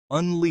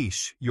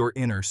Unleash your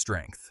inner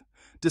strength.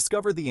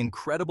 Discover the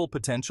incredible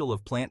potential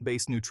of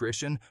plant-based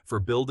nutrition for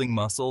building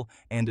muscle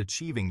and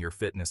achieving your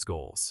fitness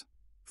goals.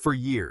 For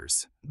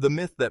years, the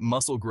myth that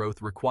muscle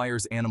growth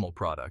requires animal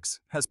products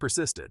has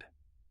persisted.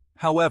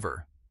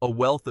 However, a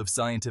wealth of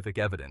scientific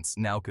evidence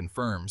now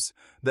confirms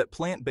that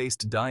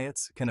plant-based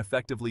diets can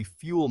effectively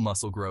fuel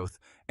muscle growth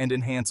and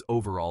enhance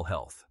overall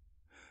health.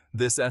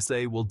 This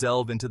essay will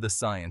delve into the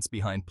science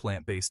behind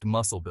plant-based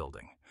muscle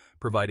building,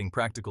 providing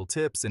practical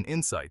tips and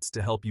insights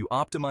to help you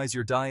optimize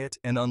your diet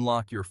and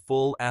unlock your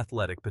full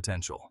athletic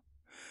potential.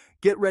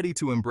 Get ready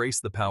to embrace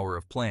the power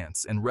of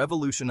plants and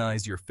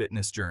revolutionize your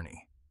fitness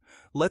journey.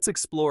 Let's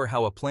explore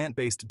how a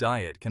plant-based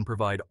diet can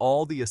provide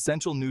all the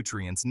essential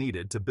nutrients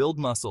needed to build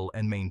muscle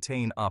and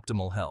maintain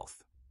optimal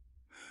health.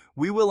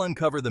 We will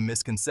uncover the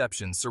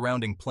misconceptions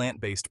surrounding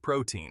plant-based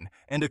protein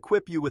and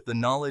equip you with the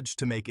knowledge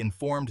to make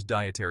informed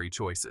dietary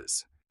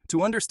choices.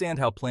 To understand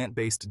how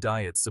plant-based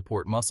diets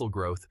support muscle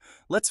growth,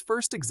 let's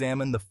first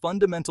examine the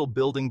fundamental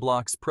building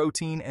blocks: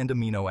 protein and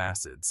amino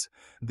acids.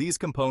 These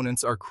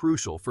components are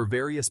crucial for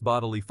various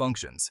bodily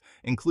functions,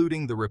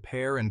 including the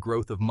repair and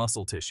growth of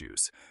muscle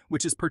tissues,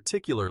 which is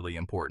particularly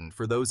important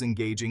for those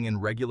engaging in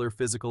regular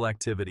physical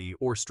activity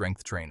or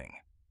strength training.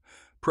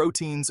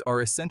 Proteins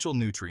are essential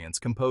nutrients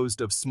composed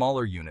of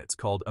smaller units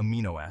called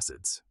amino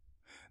acids.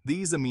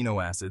 These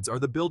amino acids are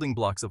the building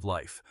blocks of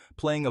life,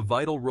 playing a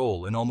vital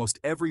role in almost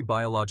every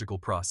biological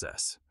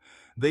process.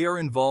 They are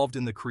involved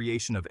in the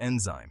creation of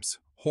enzymes,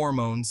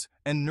 hormones,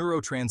 and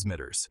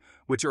neurotransmitters,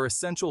 which are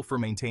essential for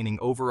maintaining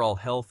overall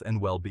health and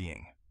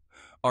well-being.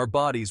 Our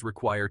bodies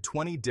require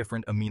 20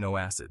 different amino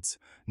acids,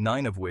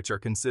 9 of which are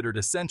considered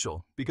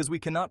essential because we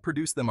cannot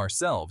produce them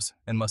ourselves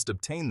and must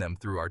obtain them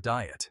through our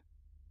diet.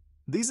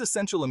 These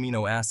essential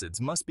amino acids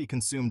must be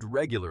consumed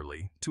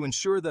regularly to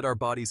ensure that our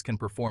bodies can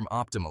perform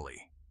optimally.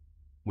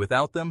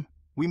 Without them,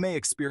 we may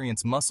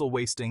experience muscle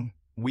wasting,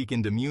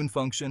 weakened immune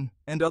function,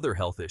 and other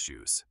health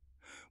issues.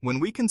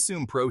 When we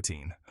consume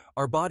protein,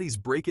 our bodies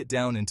break it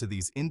down into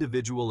these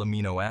individual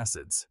amino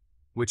acids,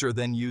 which are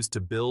then used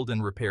to build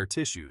and repair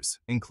tissues,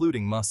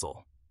 including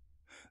muscle.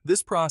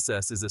 This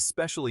process is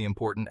especially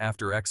important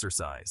after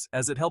exercise,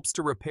 as it helps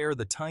to repair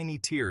the tiny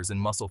tears in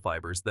muscle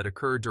fibers that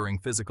occur during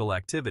physical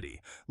activity,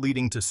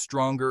 leading to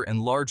stronger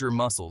and larger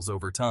muscles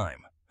over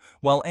time.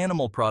 While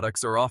animal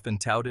products are often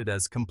touted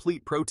as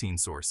complete protein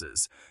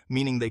sources,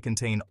 meaning they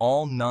contain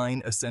all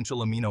 9 essential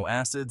amino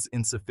acids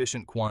in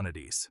sufficient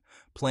quantities,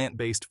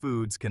 plant-based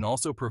foods can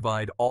also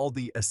provide all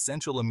the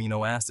essential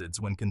amino acids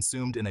when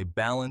consumed in a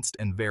balanced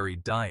and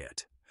varied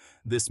diet.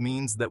 This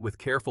means that with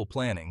careful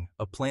planning,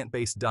 a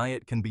plant-based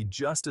diet can be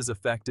just as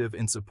effective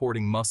in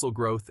supporting muscle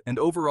growth and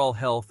overall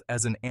health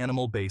as an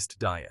animal-based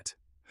diet.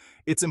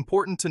 It's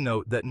important to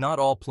note that not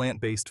all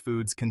plant-based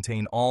foods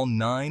contain all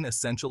 9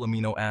 essential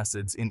amino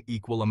acids in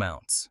equal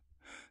amounts.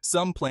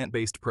 Some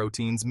plant-based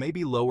proteins may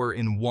be lower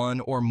in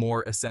 1 or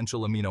more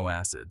essential amino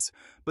acids,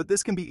 but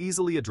this can be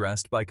easily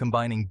addressed by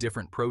combining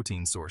different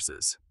protein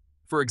sources.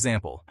 For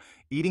example,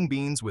 eating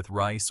beans with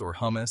rice or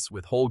hummus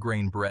with whole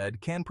grain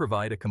bread can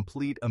provide a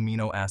complete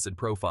amino acid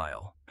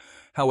profile.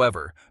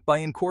 However, by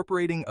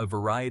incorporating a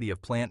variety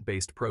of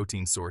plant-based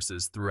protein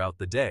sources throughout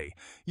the day,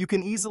 you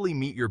can easily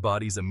meet your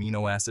body's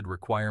amino acid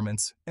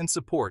requirements and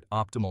support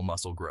optimal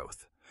muscle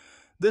growth.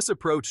 This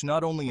approach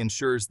not only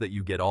ensures that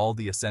you get all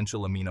the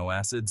essential amino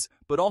acids,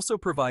 but also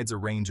provides a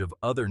range of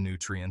other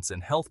nutrients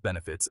and health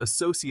benefits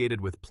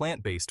associated with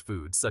plant-based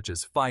foods such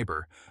as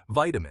fiber,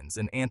 vitamins,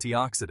 and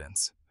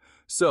antioxidants.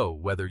 So,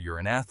 whether you're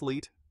an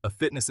athlete, a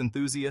fitness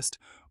enthusiast,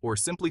 or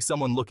simply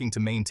someone looking to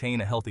maintain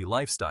a healthy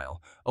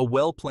lifestyle, a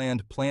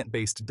well-planned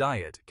plant-based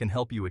diet can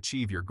help you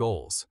achieve your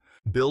goals.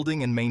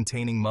 Building and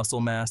maintaining muscle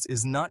mass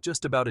is not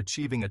just about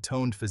achieving a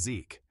toned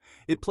physique.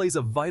 It plays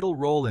a vital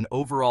role in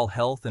overall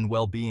health and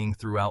well-being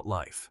throughout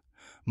life.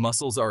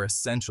 Muscles are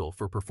essential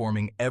for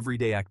performing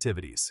everyday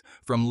activities,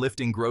 from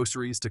lifting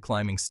groceries to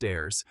climbing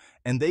stairs,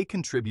 and they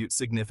contribute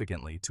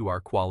significantly to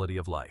our quality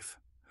of life.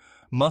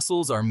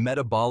 Muscles are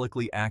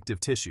metabolically active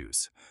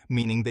tissues,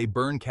 meaning they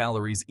burn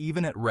calories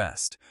even at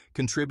rest,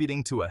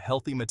 contributing to a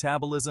healthy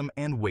metabolism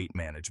and weight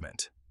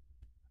management.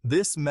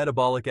 This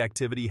metabolic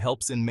activity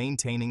helps in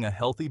maintaining a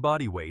healthy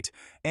body weight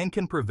and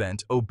can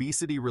prevent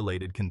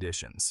obesity-related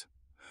conditions.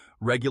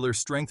 Regular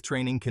strength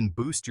training can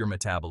boost your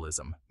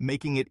metabolism,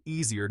 making it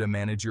easier to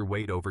manage your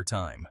weight over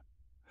time.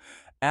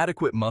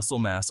 Adequate muscle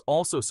mass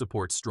also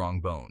supports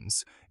strong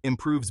bones,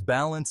 improves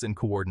balance and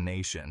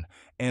coordination,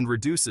 and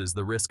reduces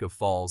the risk of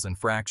falls and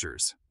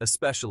fractures,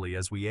 especially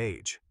as we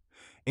age.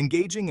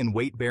 Engaging in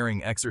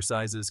weight-bearing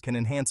exercises can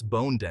enhance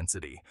bone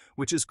density,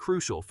 which is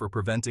crucial for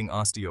preventing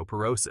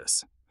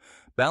osteoporosis.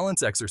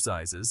 Balance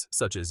exercises,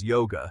 such as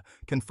yoga,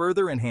 can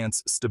further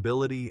enhance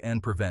stability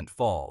and prevent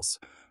falls.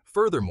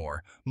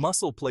 Furthermore,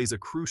 muscle plays a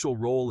crucial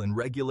role in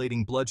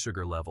regulating blood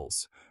sugar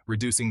levels,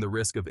 reducing the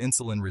risk of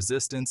insulin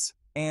resistance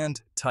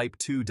and type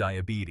 2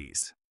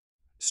 diabetes.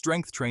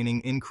 Strength training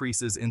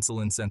increases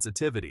insulin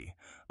sensitivity,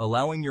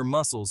 allowing your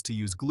muscles to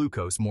use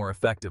glucose more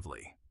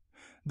effectively.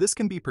 This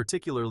can be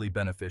particularly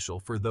beneficial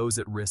for those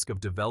at risk of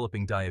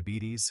developing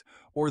diabetes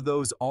or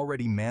those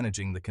already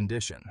managing the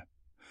condition.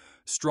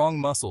 Strong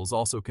muscles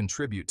also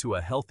contribute to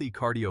a healthy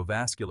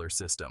cardiovascular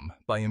system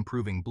by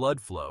improving blood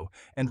flow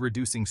and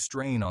reducing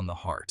strain on the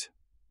heart.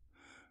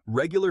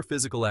 Regular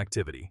physical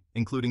activity,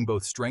 including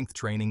both strength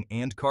training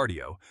and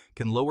cardio,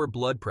 can lower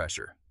blood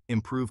pressure,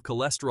 improve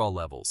cholesterol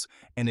levels,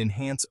 and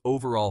enhance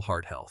overall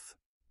heart health.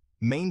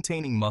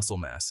 Maintaining muscle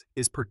mass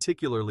is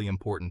particularly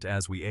important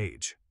as we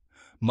age.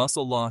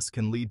 Muscle loss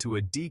can lead to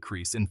a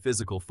decrease in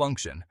physical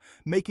function,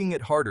 making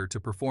it harder to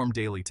perform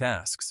daily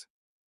tasks.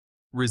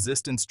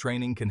 Resistance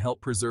training can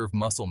help preserve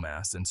muscle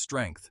mass and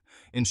strength,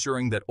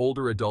 ensuring that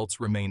older adults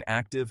remain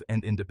active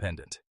and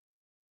independent.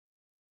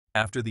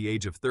 After the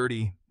age of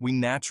 30, we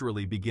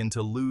naturally begin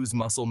to lose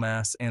muscle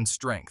mass and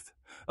strength,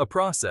 a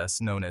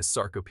process known as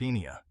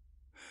sarcopenia.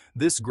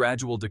 This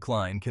gradual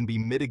decline can be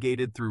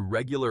mitigated through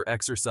regular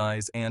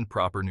exercise and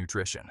proper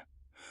nutrition.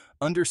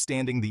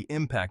 Understanding the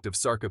impact of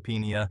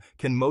sarcopenia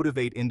can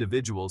motivate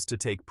individuals to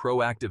take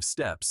proactive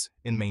steps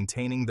in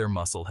maintaining their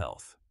muscle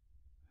health.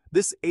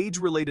 This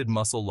age-related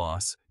muscle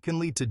loss can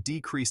lead to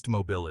decreased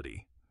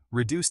mobility,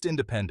 reduced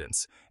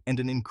independence, and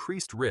an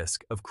increased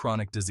risk of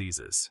chronic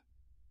diseases.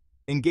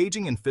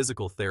 Engaging in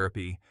physical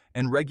therapy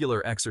and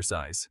regular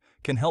exercise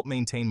can help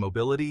maintain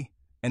mobility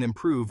and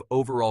improve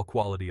overall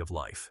quality of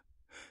life.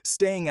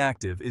 Staying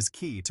active is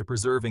key to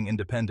preserving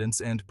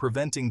independence and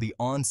preventing the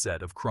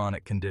onset of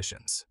chronic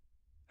conditions.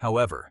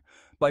 However,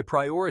 by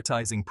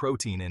prioritizing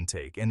protein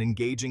intake and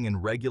engaging in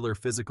regular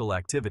physical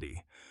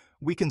activity,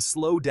 we can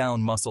slow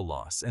down muscle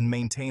loss and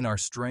maintain our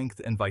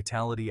strength and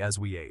vitality as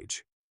we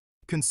age.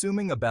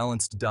 Consuming a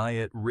balanced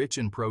diet rich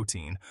in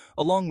protein,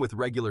 along with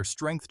regular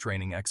strength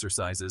training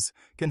exercises,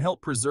 can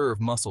help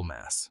preserve muscle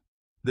mass.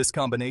 This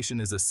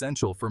combination is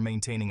essential for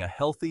maintaining a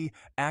healthy,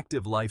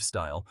 active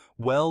lifestyle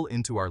well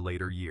into our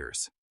later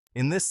years.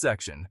 In this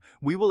section,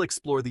 we will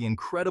explore the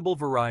incredible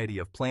variety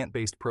of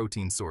plant-based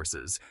protein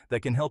sources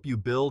that can help you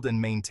build and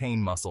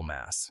maintain muscle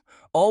mass,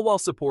 all while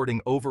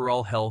supporting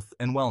overall health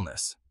and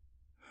wellness.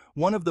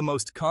 One of the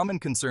most common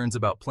concerns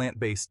about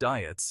plant-based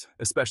diets,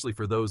 especially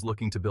for those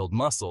looking to build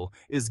muscle,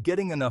 is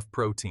getting enough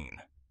protein.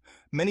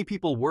 Many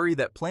people worry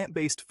that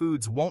plant-based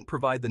foods won't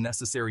provide the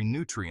necessary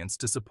nutrients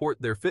to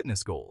support their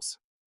fitness goals.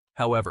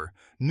 However,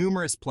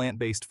 numerous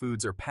plant-based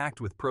foods are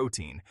packed with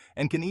protein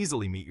and can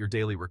easily meet your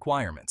daily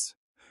requirements.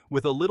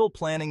 With a little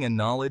planning and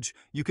knowledge,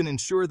 you can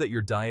ensure that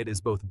your diet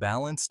is both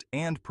balanced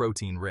and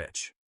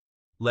protein-rich.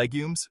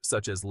 Legumes,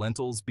 such as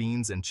lentils,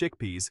 beans, and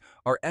chickpeas,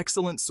 are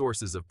excellent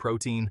sources of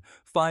protein,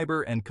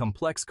 fiber, and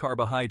complex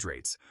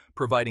carbohydrates,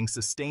 providing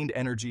sustained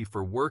energy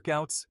for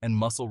workouts and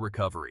muscle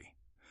recovery.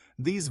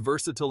 These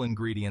versatile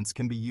ingredients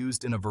can be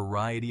used in a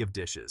variety of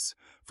dishes,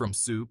 from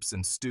soups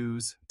and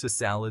stews to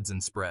salads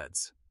and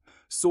spreads.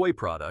 Soy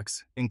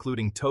products,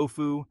 including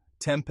tofu,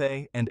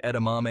 tempeh, and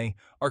edamame,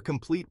 are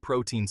complete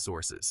protein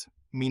sources,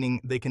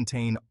 meaning they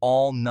contain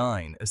all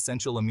 9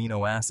 essential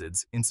amino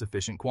acids in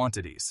sufficient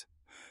quantities.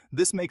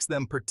 This makes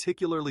them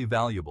particularly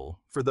valuable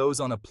for those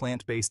on a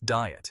plant-based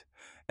diet,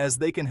 as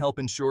they can help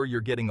ensure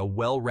you're getting a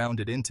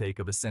well-rounded intake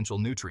of essential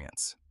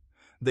nutrients.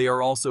 They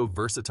are also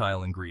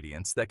versatile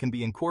ingredients that can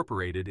be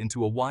incorporated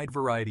into a wide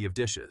variety of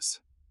dishes.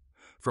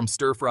 From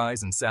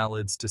stir-fries and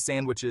salads to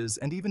sandwiches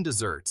and even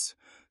desserts,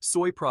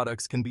 soy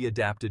products can be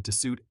adapted to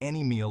suit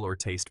any meal or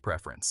taste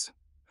preference.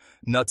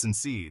 Nuts and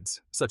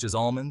seeds, such as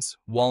almonds,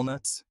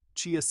 walnuts,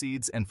 chia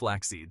seeds, and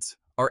flax seeds,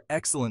 are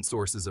excellent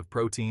sources of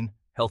protein,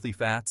 healthy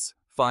fats,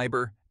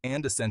 fiber,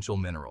 and essential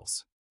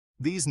minerals.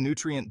 These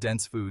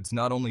nutrient-dense foods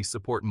not only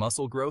support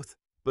muscle growth,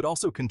 but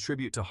also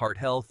contribute to heart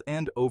health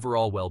and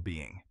overall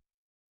well-being.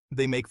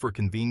 They make for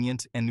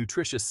convenient and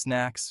nutritious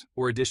snacks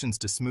or additions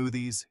to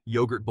smoothies,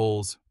 yogurt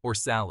bowls, or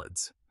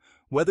salads.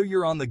 Whether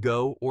you're on the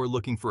go or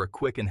looking for a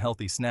quick and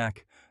healthy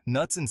snack,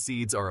 nuts and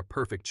seeds are a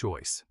perfect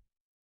choice.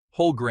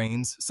 Whole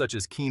grains, such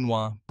as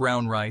quinoa,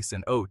 brown rice,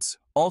 and oats,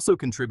 also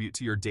contribute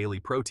to your daily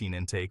protein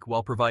intake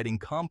while providing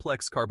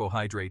complex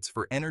carbohydrates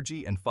for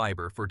energy and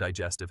fiber for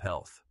digestive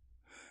health.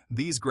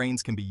 These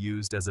grains can be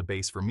used as a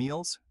base for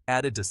meals,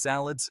 added to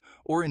salads,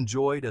 or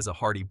enjoyed as a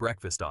hearty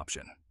breakfast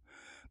option.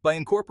 By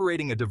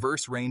incorporating a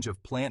diverse range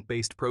of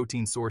plant-based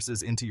protein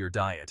sources into your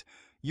diet,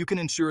 you can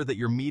ensure that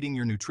you're meeting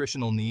your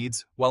nutritional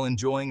needs while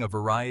enjoying a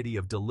variety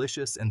of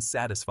delicious and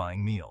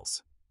satisfying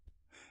meals.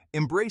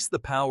 Embrace the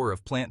power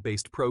of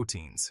plant-based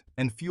proteins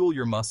and fuel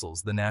your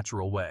muscles the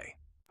natural way.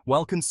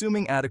 While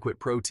consuming adequate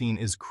protein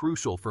is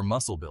crucial for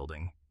muscle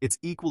building, it's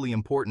equally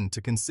important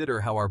to consider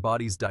how our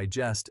bodies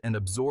digest and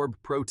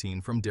absorb protein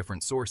from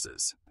different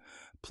sources.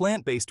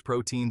 Plant-based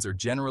proteins are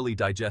generally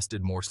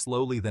digested more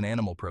slowly than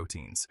animal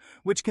proteins,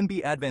 which can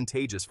be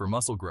advantageous for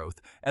muscle growth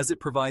as it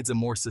provides a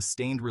more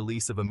sustained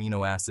release of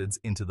amino acids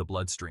into the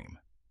bloodstream.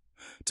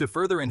 To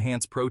further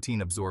enhance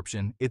protein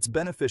absorption, it's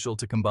beneficial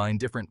to combine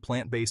different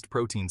plant-based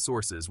protein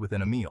sources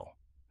within a meal.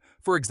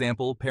 For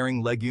example,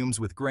 pairing legumes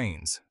with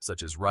grains,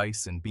 such as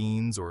rice and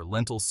beans or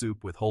lentil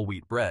soup with whole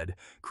wheat bread,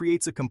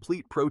 creates a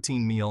complete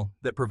protein meal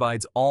that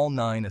provides all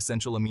 9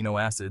 essential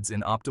amino acids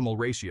in optimal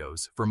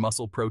ratios for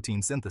muscle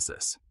protein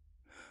synthesis.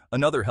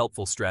 Another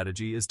helpful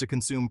strategy is to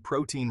consume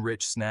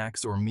protein-rich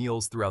snacks or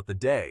meals throughout the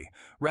day,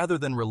 rather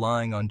than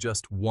relying on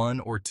just 1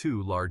 or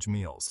 2 large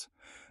meals.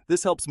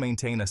 This helps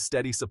maintain a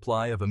steady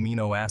supply of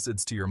amino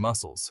acids to your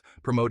muscles,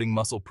 promoting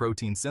muscle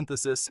protein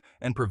synthesis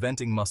and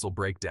preventing muscle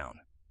breakdown.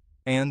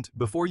 And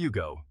before you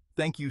go,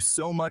 thank you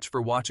so much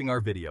for watching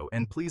our video,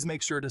 and please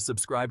make sure to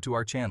subscribe to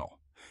our channel.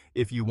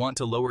 If you want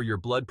to lower your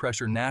blood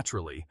pressure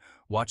naturally,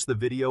 watch the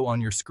video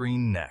on your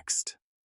screen next.